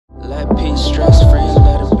peace, stress free,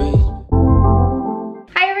 let it be.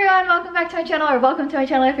 Hi everyone, welcome back to my channel, or welcome to my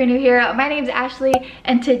channel if you're new here. My name is Ashley,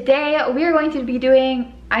 and today we are going to be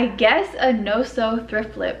doing, I guess, a no-sew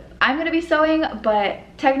thrift flip. I'm going to be sewing, but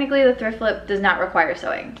technically the thrift flip does not require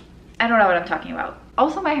sewing. I don't know what I'm talking about.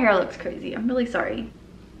 Also, my hair looks crazy. I'm really sorry.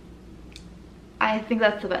 I think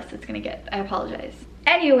that's the best it's gonna get. I apologize.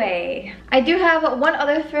 Anyway, I do have one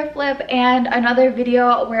other thrift flip and another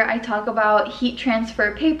video where I talk about heat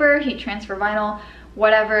transfer paper, heat transfer vinyl,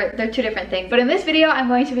 whatever. They're two different things. But in this video, I'm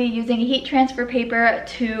going to be using heat transfer paper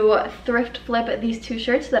to thrift flip these two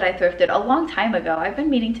shirts that I thrifted a long time ago. I've been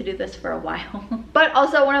meaning to do this for a while. But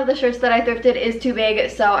also, one of the shirts that I thrifted is too big,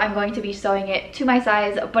 so I'm going to be sewing it to my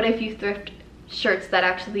size. But if you thrift shirts that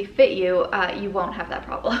actually fit you, you won't have that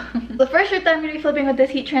problem. The first shirt that I'm going to be flipping with this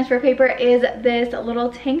heat transfer paper is this little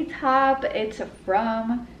tank top. It's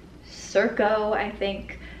from Circo, I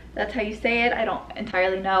think that's how you say it. I don't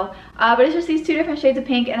entirely know, but it's just these two different shades of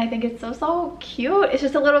pink, and I think it's so cute. It's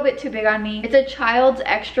just a little bit too big on me. It's a child's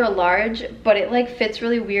extra large, but it like fits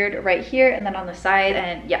really weird right here and then on the side,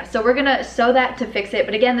 and yeah, so we're gonna sew that to fix it.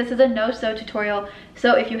 But again, this is a no sew tutorial,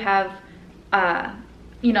 so if you have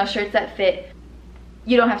you know, shirts that fit,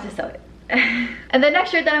 you don't have to sew it. And the next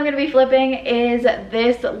shirt that I'm going to be flipping is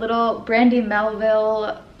this little Brandy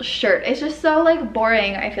Melville shirt. It's just so like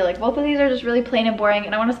boring. I feel like both of these are just really plain and boring,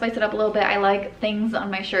 and I want to spice it up a little bit. I like things on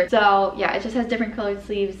my shirt, so yeah, it just has different colored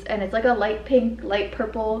sleeves, and it's like a light pink, light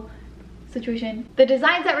purple situation. The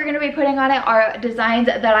designs that we're going to be putting on it are designs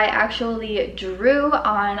that I actually drew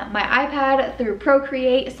on my iPad through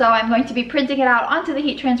Procreate, so I'm going to be printing it out onto the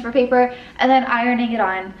heat transfer paper and then ironing it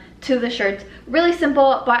on to the shirt. Really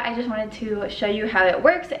simple, but I just wanted to show you how it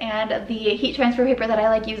works and the heat transfer paper that I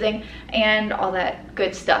like using and all that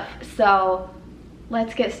good stuff. So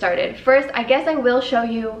let's get started. First, I guess I will show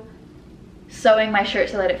you sewing my shirt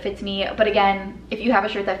so that it fits me, but again, if you have a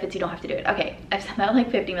shirt that fits, you don't have to do it. Okay, I've said that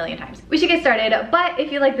like 50 million times. We should get started, but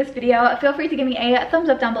if you like this video, feel free to give me a thumbs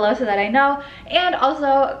up down below so that I know, and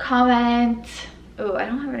also comment. Oh, I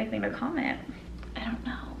don't have anything to comment. I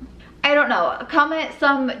don't know. Comment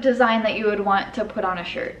some design that you would want to put on a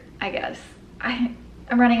shirt, I guess. I'm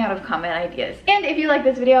running out of comment ideas. And if you like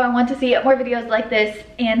this video and want to see more videos like this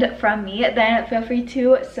and from me, then feel free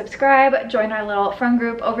to subscribe, join our little fun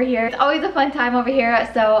group over here. It's always a fun time over here,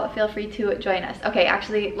 so feel free to join us. Okay,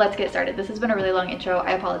 actually, let's get started. This has been a really long intro.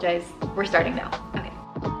 I apologize. We're starting now. Okay.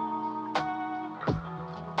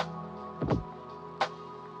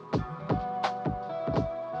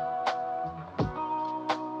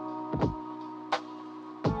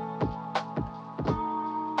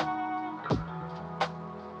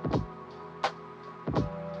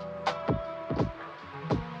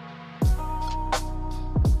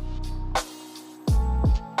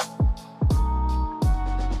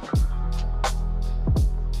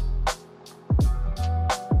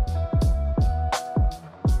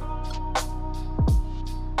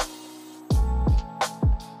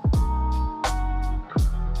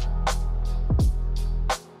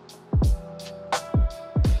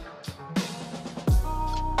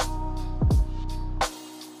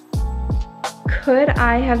 Could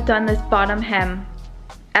I have done this bottom hem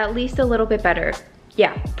at least a little bit better?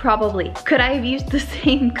 Yeah, probably. Could I have used the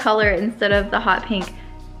same color instead of the hot pink?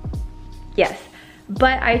 Yes.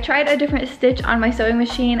 But I tried a different stitch on my sewing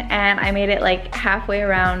machine and I made it like halfway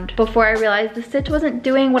around before I realized the stitch wasn't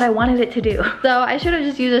doing what I wanted it to do. So I should have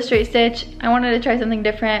just used a straight stitch. I wanted to try something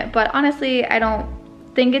different, but honestly, I don't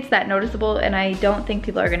think it's that noticeable, and I don't think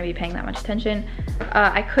people are gonna be paying that much attention.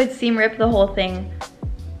 I could seam rip the whole thing.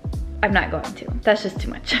 I'm not going to. That's just too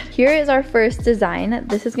much. Here is our first design.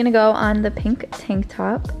 This is gonna go on the pink tank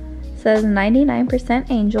top. It says 99%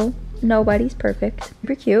 angel. Nobody's perfect.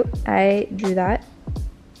 Super cute. I drew that,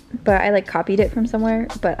 but I like copied it from somewhere,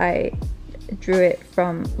 but I drew it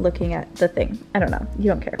from looking at the thing. I don't know. You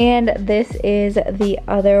don't care. And this is the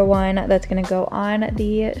other one that's gonna go on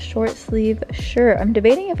the short sleeve shirt. I'm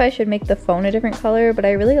debating if I should make the phone a different color, but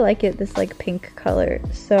I really like it this like pink color,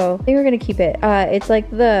 so I think we're gonna keep it. It's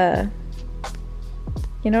like the,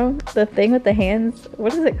 you know, the thing with the hands.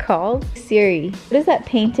 What is it called? Siri, what is that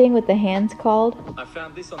painting with the hands called? I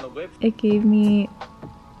found this on the web. It gave me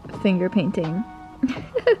finger painting.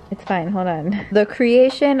 It's fine, hold on. The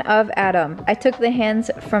Creation of Adam. I took the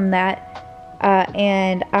hands from that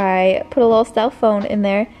and I put a little stealth phone in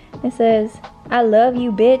there. It says, I love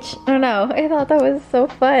you, bitch. I don't know. I thought that was so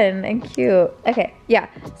fun and cute. Okay, yeah.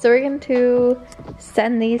 So we're going to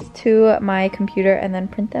send these to my computer and then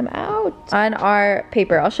print them out on our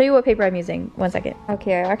paper. I'll show you what paper I'm using. 1 second.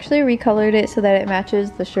 Okay, I actually recolored it so that it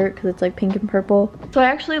matches the shirt because it's like pink and purple. So I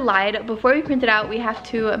actually lied. Before we print it out, we have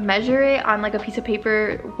to measure it on like a piece of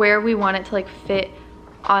paper where we want it to like fit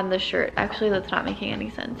on the shirt. Actually, that's not making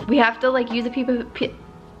any sense. We have to like use a piece of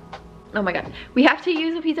oh my god, we have to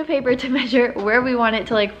use a piece of paper to measure where we want it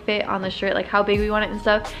to like fit on the shirt, like how big we want it and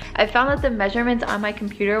stuff. I found that the measurements on my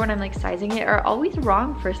computer when I'm like sizing it are always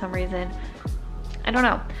wrong for some reason. I don't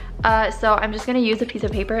know. So I'm just gonna use a piece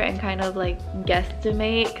of paper and kind of like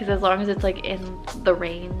guesstimate, because as long as it's like in the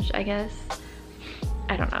range, I guess.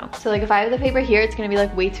 I don't know. So like if I have the paper here, it's gonna be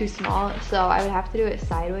like way too small, so I would have to do it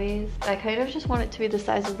sideways. I kind of just want it to be the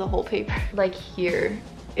size of the whole paper. Like here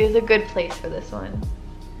is a good place for this one.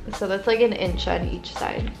 So that's like 1 inch on each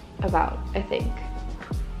side, about, I think.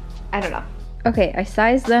 I don't know. Okay, I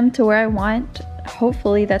sized them to where I want.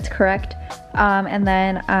 Hopefully that's correct. And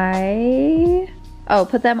then I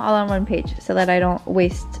put them all on 1 page so that I don't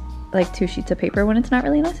waste like 2 sheets of paper when it's not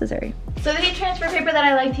really necessary. So the heat transfer paper that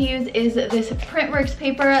I like to use is this printworks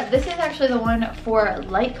paper. This is actually the one for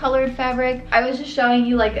light colored fabric. I was just showing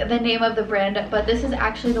you like the name of the brand, but this is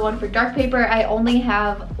actually the one for dark paper. I only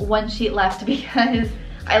have 1 sheet left because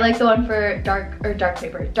I like the one for dark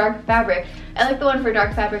fabric. I like the one for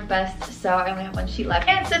dark fabric best, so I only have 1 sheet left.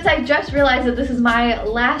 And since I just realized that this is my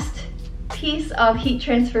last piece of heat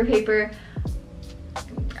transfer paper,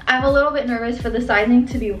 I'm a little bit nervous for the sizing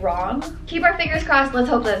to be wrong. Keep our fingers crossed, let's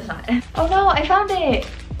hope that it's not. Oh no, I found it!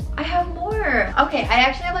 I have more. Okay, I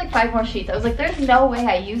actually have like 5 more sheets. I was like, there's no way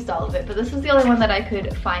I used all of it, but this was the only one that I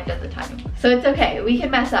could find at the time. So it's okay, we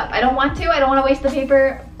can mess up. I don't want to waste the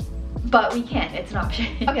paper, but we can, it's an option.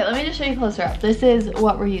 Okay, let me just show you closer up. This is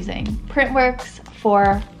what we're using. Printworks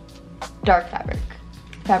for dark fabric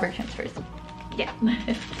transfers. Yeah.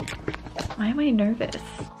 Why am I nervous?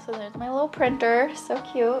 So there's my little printer, so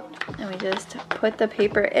cute. And we just put the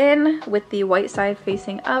paper in with the white side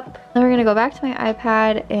facing up. Then we're gonna go back to my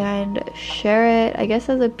iPad and share it, I guess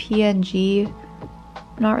as a PNG.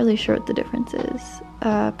 I'm not really sure what the difference is.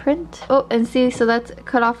 Print. Oh, and see, so that's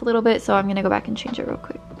cut off a little bit, so I'm gonna go back and change it real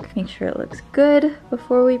quick. Make sure it looks good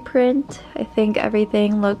before we print. I think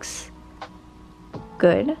everything looks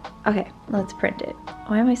good. Okay, let's print it.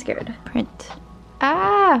 Why am I scared? Print.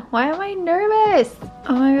 Ah, why am I nervous?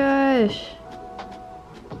 Oh my gosh.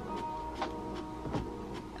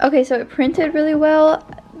 Okay, so it printed really well.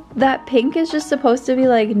 That pink is just supposed to be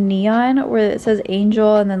like neon, where it says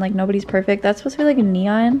angel and then like nobody's perfect. That's supposed to be like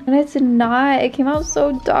neon, and it's not. It came out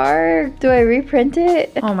so dark. Do I reprint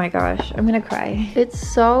it? Oh my gosh, I'm gonna cry. It's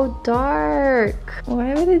so dark.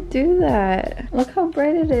 Why would it do that? Look how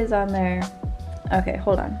bright it is on there. Okay,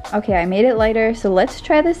 hold on. Okay, I made it lighter, so let's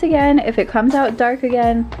try this again. If it comes out dark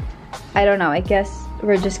again, I don't know. I guess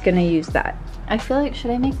we're just gonna use that. I feel like,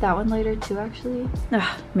 should I make that one lighter too, actually?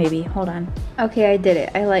 Maybe, hold on. Okay, I did it.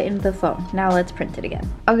 I lightened the phone. Now let's print it again.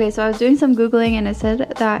 Okay, so I was doing some Googling and it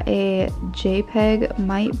said that a JPEG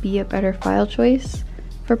might be a better file choice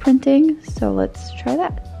for printing. So let's try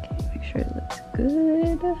that. Okay, make sure it looks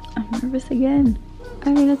good. I'm nervous again.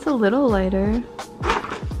 I mean, it's a little lighter.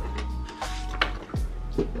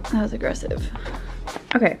 That was aggressive.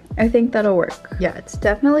 Okay, I think that'll work. Yeah, it's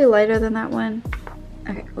definitely lighter than that one.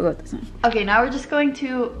 Okay, we'll go with this one. Okay, now we're just going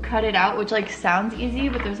to cut it out, which like sounds easy,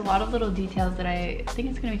 but there's a lot of little details that I think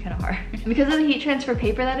it's gonna be kind of hard. Because of the heat transfer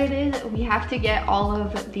paper that it is, we have to get all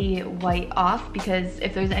of the white off, because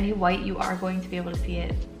if there's any white, you are going to be able to see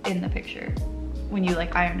it in the picture when you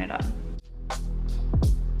like iron it on.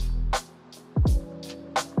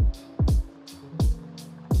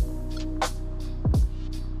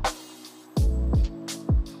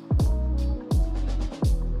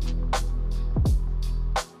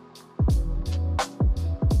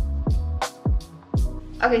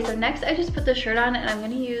 Okay, so next I just put the shirt on, and I'm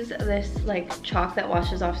gonna use this like chalk that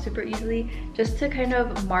washes off super easily just to kind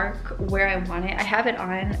of mark where I want it. I have it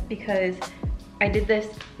on because I did this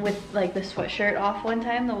with like the sweatshirt off one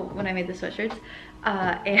time when I made the sweatshirts,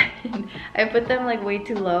 and I put them like way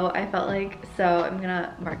too low, I felt like, so I'm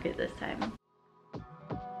gonna mark it this time.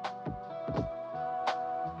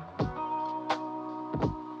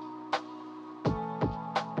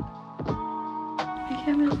 My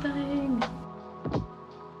camera's dying.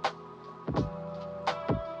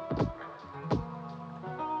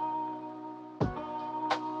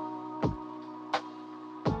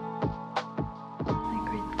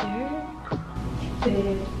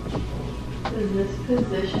 Babe, is this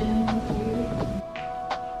position weird?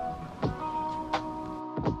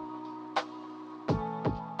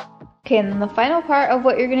 Okay, and then the final part of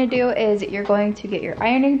what you're gonna do is you're going to get your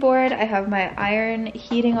ironing board. I have my iron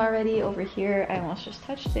heating already over here. I almost just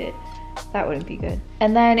touched it. That wouldn't be good.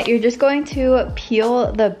 And then you're just going to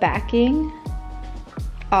peel the backing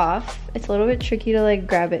off. It's a little bit tricky to like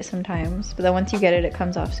grab it sometimes, but then once you get it, it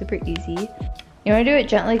comes off super easy. You wanna do it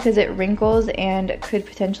gently because it wrinkles and could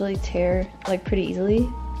potentially tear like pretty easily.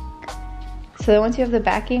 So then once you have the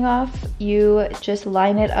backing off, you just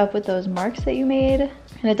line it up with those marks that you made.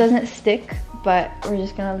 And it doesn't stick, but we're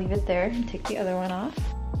just gonna leave it there and take the other one off.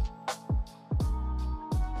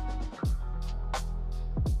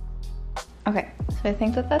 Okay, so I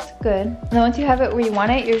think that that's good. And then once you have it where you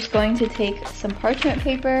want it, you're just going to take some parchment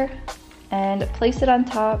paper and place it on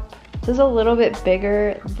top. This is a little bit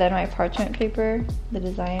bigger than my parchment paper, the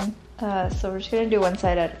design. So we're just gonna do one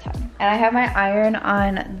side at a time. And I have my iron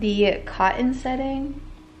on the cotton setting.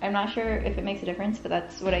 I'm not sure if it makes a difference, but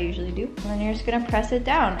that's what I usually do. And then you're just gonna press it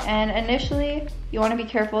down. And initially, you wanna be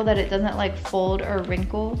careful that it doesn't like fold or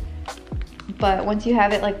wrinkle. But once you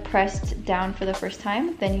have it like pressed down for the first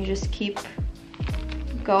time, then you just keep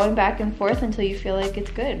going back and forth until you feel like it's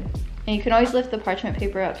good. And you can always lift the parchment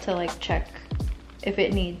paper up to like check if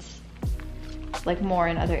it needs like more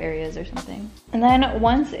in other areas or something. And then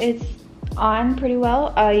once it's on pretty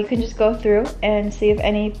well, you can just go through and see if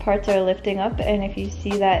any parts are lifting up, and if you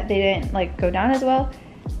see that they didn't like go down as well,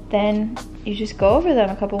 then you just go over them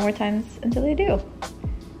a couple more times until they do.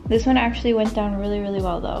 This one actually went down really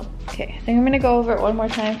well though. Okay, I think I'm gonna go over it one more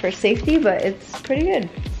time for safety, but it's pretty good.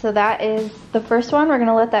 So that is the first one. We're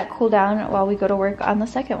gonna let that cool down while we go to work on the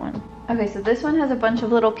second one. Okay, so this one has a bunch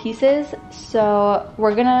of little pieces, so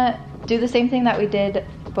we're gonna do the same thing that we did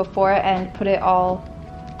before and put it all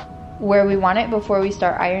where we want it before we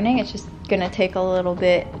start ironing. It's just gonna take a little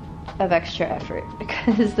bit of extra effort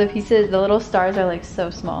because the pieces, the little stars are like so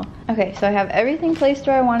small. Okay, so I have everything placed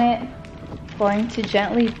where I want it. Going to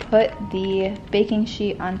gently put the baking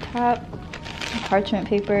sheet on top, parchment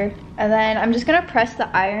paper, and then I'm just gonna press the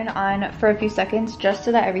iron on for a few seconds just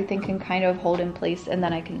so that everything can kind of hold in place, and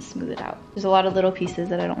then I can smooth it out. There's a lot of little pieces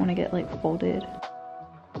that I don't want to get like folded.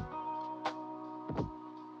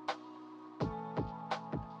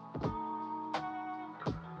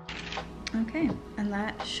 Okay, and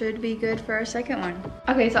that should be good for our second one.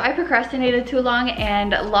 Okay, so I procrastinated too long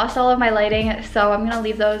and lost all of my lighting, so I'm gonna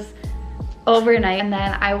leave those overnight and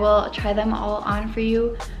then I will try them all on for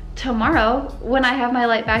you tomorrow when I have my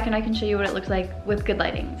light back and I can show you what it looks like with good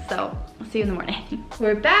lighting. So I'll see you in the morning.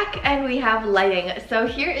 We're back and we have lighting. So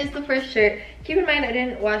here is the first shirt. Keep in mind I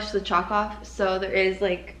didn't wash the chalk off, so there is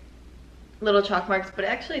like little chalk marks, but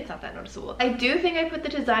actually it's not that noticeable. I do think I put the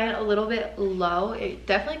design a little bit low. It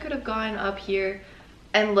definitely could have gone up here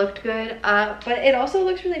and looked good, but it also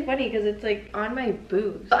looks really funny because it's like on my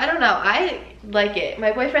boobs. So I don't know, I like it.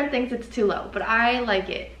 My boyfriend thinks it's too low, but I like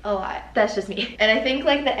it a lot. That's just me. And I think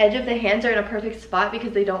like the edge of the hands are in a perfect spot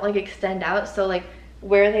because they don't like extend out, so like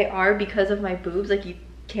where they are because of my boobs, like you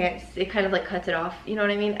can't, it kind of like cuts it off, you know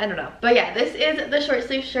what I mean? I don't know. But yeah, this is the short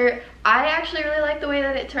sleeve shirt. I actually really like the way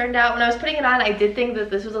that it turned out. When I was putting it on, I did think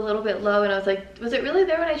that this was a little bit low and I was like, was it really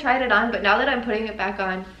there when I tried it on? But now that I'm putting it back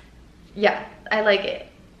on, yeah, I like it.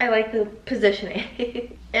 I like the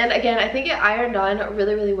positioning. And again, I think it ironed on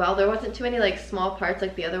really well. There wasn't too many like small parts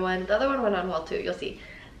like the other one. The other one went on well too, you'll see.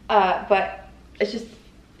 But it's just,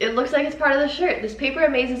 it looks like it's part of the shirt. This paper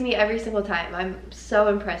amazes me every single time. I'm so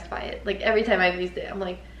impressed by it. Like every time I've used it, I'm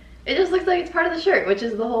like, it just looks like it's part of the shirt, which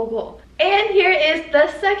is the whole goal. And here is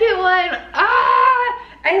the second one. Ah,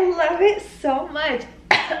 I love it so much.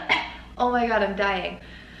 Oh my God, I'm dying.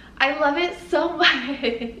 I love it so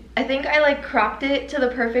much. I think I like cropped it to the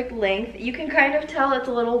perfect length. You can kind of tell it's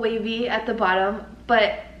a little wavy at the bottom,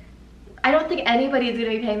 but I don't think anybody is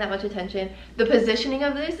gonna be paying that much attention. The positioning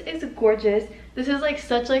of this is gorgeous. This is like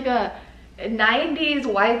such like a 90s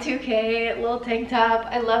Y2K little tank top.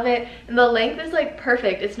 I love it. And the length is like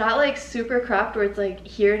perfect. It's not like super cropped where it's like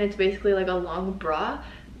here and it's basically like a long bra,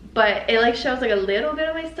 but it like shows like a little bit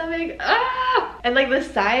of my stomach. Ah! And like the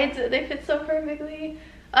sides, they fit so perfectly.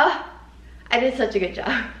 Ah, I did such a good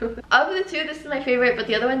job. Of the two, this is my favorite, but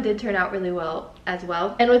the other one did turn out really well as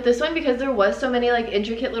well. And with this one, because there was so many like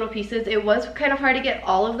intricate little pieces, it was kind of hard to get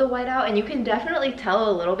all of the white out, and you can definitely tell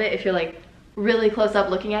a little bit if you're like really close up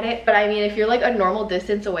looking at it. But I mean, if you're like a normal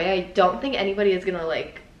distance away, I don't think anybody is gonna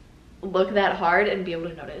like look that hard and be able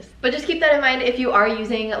to notice. But just keep that in mind if you are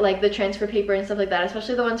using like the transfer paper and stuff like that,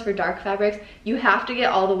 especially the ones for dark fabrics. You have to get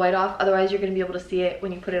all the white off, otherwise you're gonna be able to see it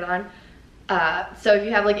when you put it on. So if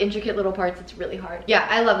you have like intricate little parts, it's really hard. Yeah,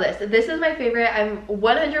 I love this. This is my favorite. I'm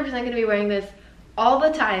 100% gonna be wearing this all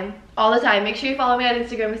the time, all the time. Make sure you follow me on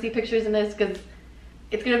Instagram to see pictures in this because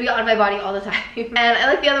it's gonna be on my body all the time. And I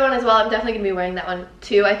like the other one as well. I'm definitely gonna be wearing that one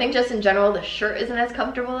too. I think just in general the shirt isn't as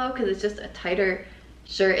comfortable though, because it's just a tighter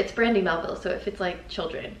shirt. It's Brandy Melville, so it fits like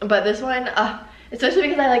children. But this one, especially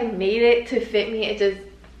because I like made it to fit me,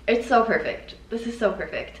 it's so perfect. This is so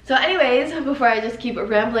perfect. So anyways, before I just keep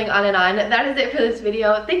rambling on and on, that is it for this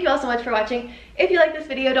video. Thank you all so much for watching. If you like this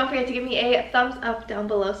video, don't forget to give me a thumbs up down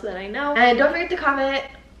below so that I know. And don't forget to comment.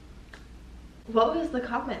 What was the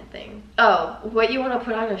comment thing? Oh, what you want to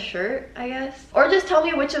put on a shirt, I guess? Or just tell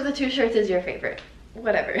me which of the 2 shirts is your favorite.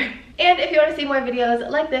 Whatever. And if you want to see more videos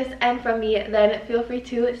like this and from me, then feel free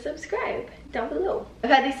to subscribe down below. I've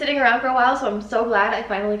had these sitting around for a while, so I'm so glad I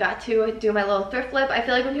finally got to do my little thrift flip. I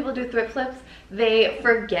feel like when people do thrift flips, they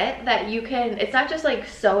forget that you can, it's not just like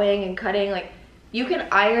sewing and cutting, like you can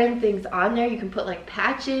iron things on there, you can put like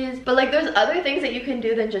patches, but like there's other things that you can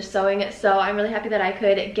do than just sewing it. So I'm really happy that I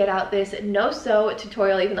could get out this no-sew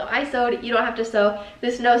tutorial. Even though I sewed, you don't have to sew.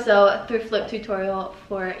 This no-sew thrift flip tutorial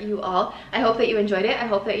for you all. I hope that you enjoyed it. I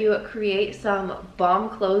hope that you create some bomb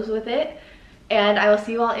clothes with it, and I will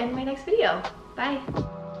see you all in my next video. Bye.